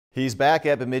He's back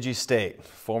at Bemidji State.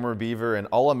 Former Beaver and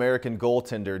All-American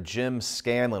goaltender Jim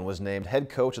Scanlon was named head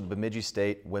coach of the Bemidji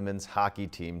State women's hockey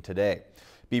team today.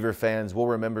 Beaver fans will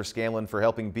remember Scanlon for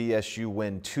helping BSU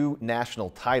win 2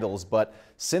 national titles, but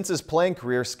since his playing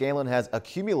career, Scanlon has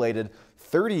accumulated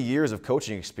 30 years of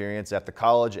coaching experience at the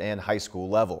college and high school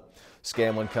level.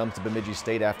 Scanlon comes to Bemidji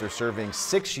State after serving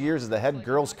 6 years as the head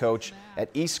girls coach at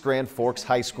East Grand Forks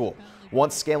High School.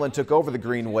 Once Scanlon took over the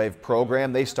Green Wave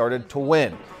program, they started to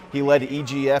win. He led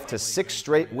EGF to 6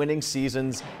 straight winning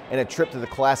seasons and a trip to the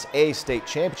Class A state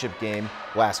championship game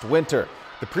last winter.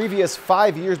 The previous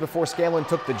 5 years before Scanlon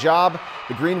took the job,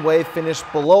 the Green Wave finished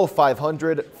below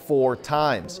 500 4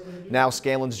 times. Now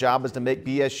Scanlon's job is to make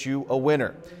BSU a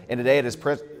winner. And today at his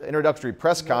introductory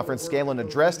press conference, Scanlon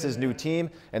addressed his new team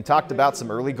and talked about some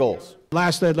early goals.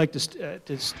 Lastly, I'd like to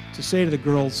say to the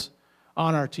girls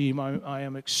on our team, I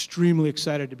am extremely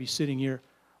excited to be sitting here.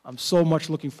 I'm so much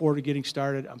looking forward to getting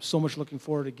started. I'm so much looking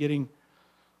forward to getting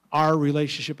our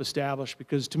relationship established,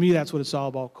 because to me that's what it's all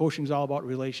about. Coaching is all about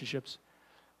relationships.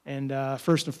 And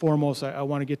first and foremost, I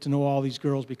want to get to know all these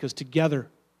girls, because together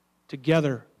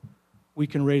we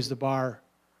can raise the bar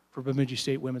for Bemidji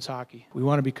State women's hockey. We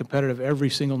want to be competitive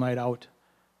every single night out.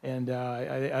 And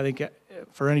I think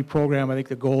for any program, I think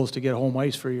the goal is to get home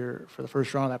ice for the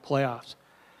first round of that playoffs.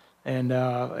 And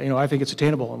I think it's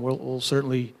attainable, and we'll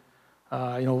certainly,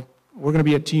 we're going to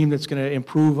be a team that's going to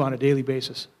improve on a daily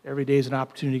basis. Every day is an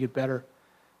opportunity to get better,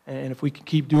 and if we can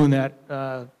keep doing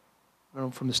that,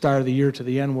 from the start of the year to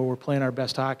the end, where we're playing our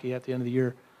best hockey at the end of the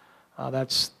year,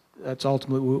 that's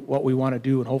ultimately what we want to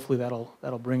do, and hopefully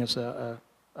that'll bring us a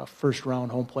first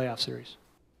round home playoff series.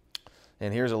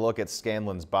 And here's a look at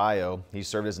Scanlon's bio. He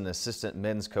served as an assistant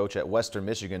men's coach at Western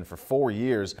Michigan for 4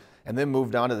 years and then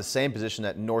moved on to the same position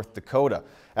at North Dakota.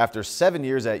 After 7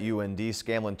 years at UND,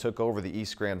 Scanlon took over the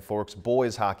East Grand Forks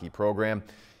boys hockey program.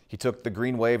 He took the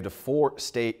Green Wave to 4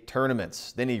 state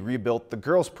tournaments. Then he rebuilt the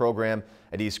girls program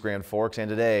at East Grand Forks, and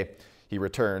today he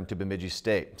returned to Bemidji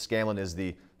State. Scanlon is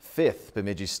the 5th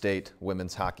Bemidji State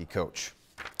women's hockey coach.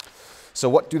 So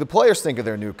what do the players think of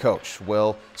their new coach?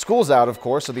 Well, school's out, of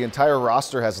course, so the entire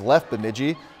roster has left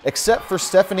Bemidji, except for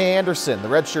Stephanie Anderson. The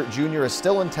redshirt junior is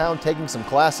still in town taking some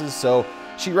classes, so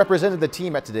she represented the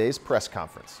team at today's press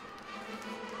conference.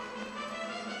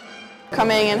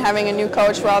 Coming and having a new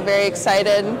coach, we're all very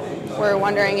excited. We're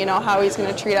wondering, how he's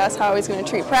going to treat us, how he's going to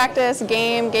treat practice,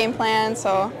 game plan,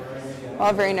 so we're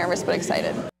all very nervous but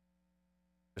excited.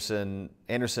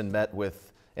 Anderson met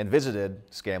with and visited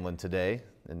Scanlon today,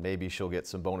 and maybe she'll get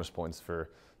some bonus points for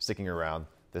sticking around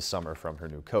this summer from her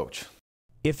new coach.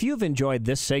 If you've enjoyed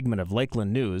this segment of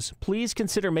Lakeland News, please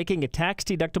consider making a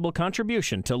tax-deductible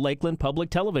contribution to Lakeland Public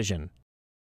Television.